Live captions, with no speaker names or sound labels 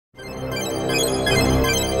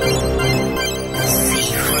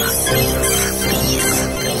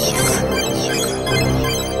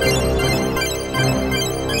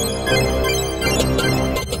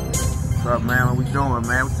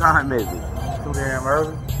time is it? Too damn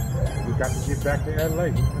early. We got to get back to LA.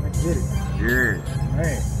 We're gonna get it. Yeah.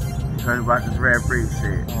 Man. Tell me about this Red Breed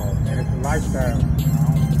shit. Oh man, it's a lifestyle.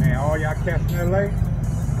 Man, all y'all cats in LA,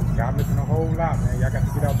 y'all missing a whole lot, man. Y'all got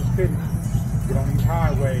to get out the city. Get on these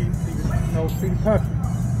highways, see the, see the country.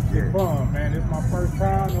 Get fun, man. This is my first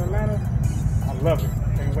time in Atlanta. I love it.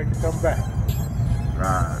 Can't wait to come back.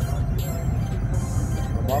 Right.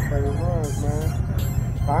 One of my favorite runs, man.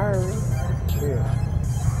 Firing. Yeah.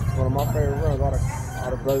 One of my favorite runs. All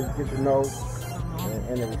the brothers get to know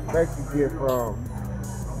and the respect you get from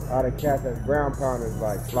all the cats that's ground pounders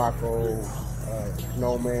like Flacco,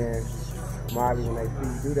 Snowman, Molly. When they see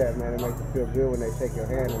you do that, man, it makes you feel good when they shake your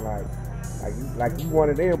hand and like you one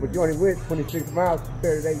of them, but you only went 26 miles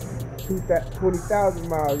compared to 20,000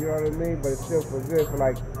 miles, you know what I mean? But it still feels good for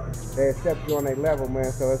like they accept you on their level,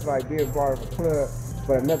 man. So it's like being part of a club,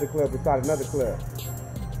 but another club beside another club.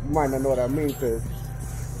 You might not know what I mean because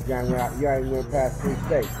you ain't went past 3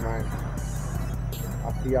 states, man.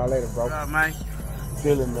 I'll see y'all later, bro. What's up, man?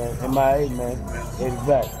 Chilling, man. MIA, man.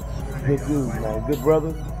 Exactly. Good dude, man. Good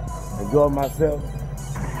brother. Enjoy myself.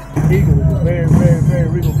 Eagle is a very, very, very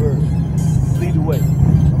regal bird. Lead the way.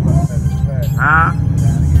 Huh?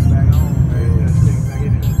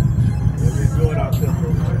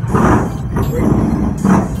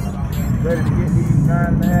 Ready to get these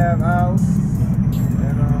 9.5 hours.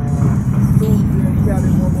 And soon as we count it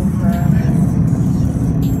one more time.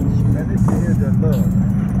 Man, this shit is just love.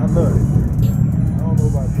 I love it. I don't know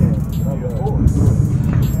about love, but I love it. We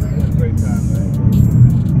had a great time, man.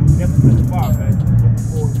 Never been the bar, man. Looking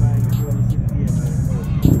forward, man. Enjoy the shit again, man.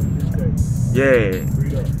 Yeah.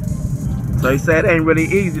 So you said it ain't really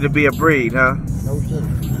easy to be a breed, huh? No sir.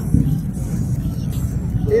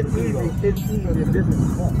 It's easy if this is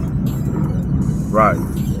fun. Right.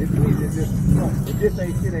 It's easy if this is fun. If this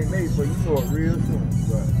shit ain't made for you, know it real soon.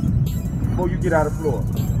 Right. Before you get out of Florida.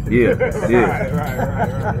 Yeah, yeah.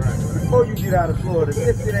 Right. Before you get out of Florida, if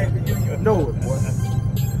this shit ain't for you, you know it, boy.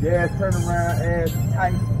 Your ass turn around, ass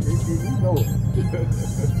tight, you know it.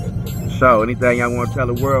 So, anything y'all want to tell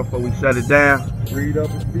the world before we shut it down? Read up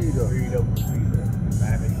and speed up. Read up and speed up.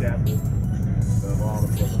 I'm example of all the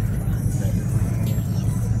brothers.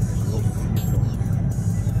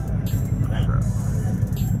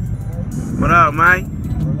 What up, man?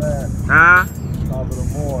 What's happening? Huh? Top of the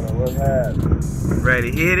morning, what's happening? Ready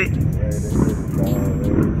to hit it? Ready to hit it, dog.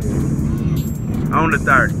 On the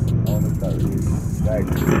 30. On the 30. Back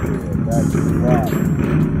to the rock.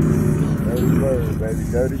 Dirty bird, baby,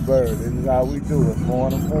 dirty bird. This is how we do it.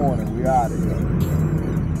 Morning, we out of here.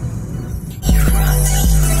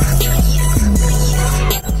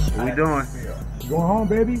 What we doing? Going home,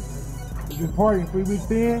 baby. We've been partying 3 weeks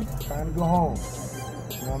in. Time to go home.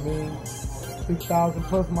 You know what I mean? 6,000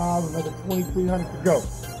 plus miles, another 2,300 to go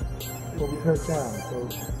before we touch down. So,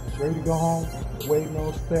 ready to go home, waiting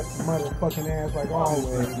on step motherfucking ass like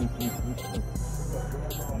always.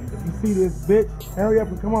 If you see this bitch, hurry up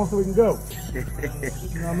and come on so we can go. You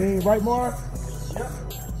know what I mean? Right, Mark?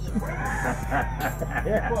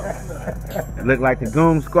 Look like the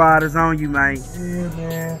Goon Squad is on you, man. Yeah,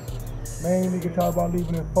 man. Main nigga talk about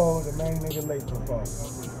leaving in fall, the main nigga late for fall.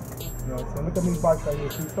 You know what I'm saying? Look at these bikes out here.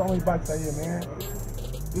 See so many bikes out here, man.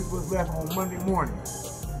 This was left on Monday morning.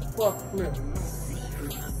 Fuck flip.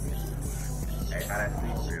 Hey, how that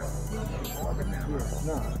seat feel?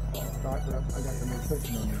 Nah. I got the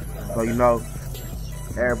nutrition on there. So you know,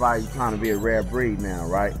 everybody's trying to be a rare breed now,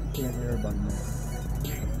 right? It ain't for everybody, man. It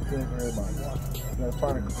ain't for everybody. You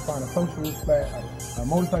gotta find a social class, a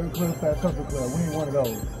motorcycle club / social club. We ain't one of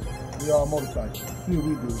those. We all motorcycles. See what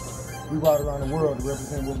we do. We ride around the world to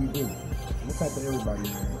represent what we do. It's not for everybody,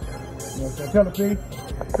 man. You know what I'm saying? Tell the P,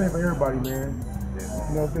 it's not for everybody, man. You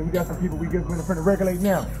know what I'm saying? We got some people we just going to regulate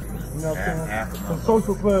now. You know what I'm saying? Some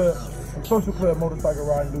social club motorcycle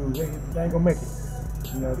riding dudes, they ain't gonna make it.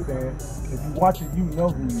 You know what I'm saying? If you watch it, you know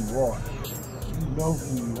who you are. You know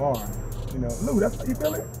who you are. You know, Lou, that's how you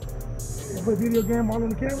feel it? You put a video game all on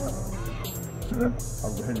the camera?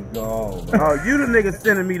 I'm ready to go home. Oh, you the nigga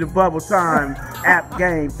sending me the bubble time app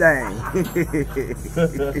game thing.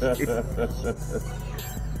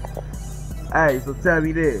 Hey, so tell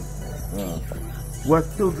me this.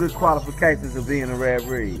 What's 2 good qualifications of being a rare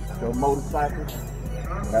breed? Your motorcycle,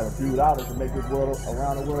 have a few dollars to make this world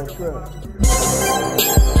around the world trip.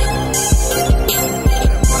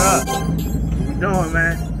 What up? What we doing,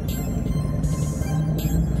 man?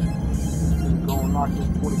 Gonna knock this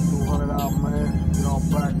 2,200 out, man. Get on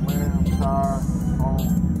back, man. I'm tired,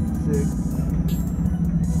 home, sick.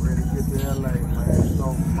 Ready to get to LA, man. It's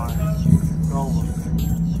over, man. It's over.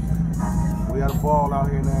 We had a ball out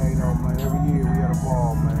here in the A though, man. Every year we had a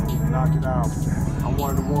ball, man. We knocked it out. I'm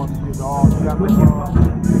one of the ones who did all chapter ball.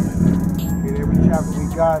 Hit every chapter we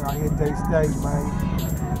got, I hit they state, man.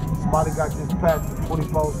 Somebody got this patch for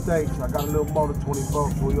 24 states. I got a little more than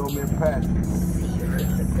 24, so we owe me a patch.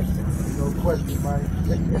 No question, man.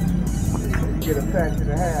 You get a patch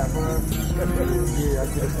and a half, huh? Yeah, I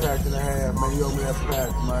get a patch and a half, man. You owe me that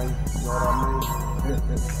patch, man. You know what I mean?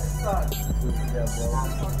 Yeah, bro.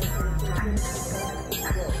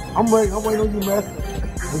 I'm waiting on you, man.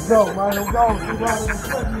 Let's go, man. Let's go.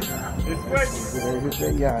 It's sweaty. Hit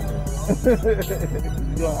that yonder.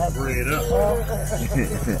 You gonna have to bread up.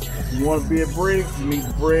 You want to be a breed, you need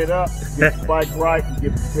to bread up, get the bike right, and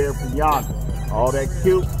get prepared for yonder. All that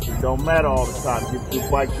cute, it don't matter all the time. Get your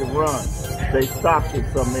bike to run. Stay stocked in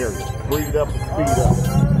some areas. Breed up and speed up.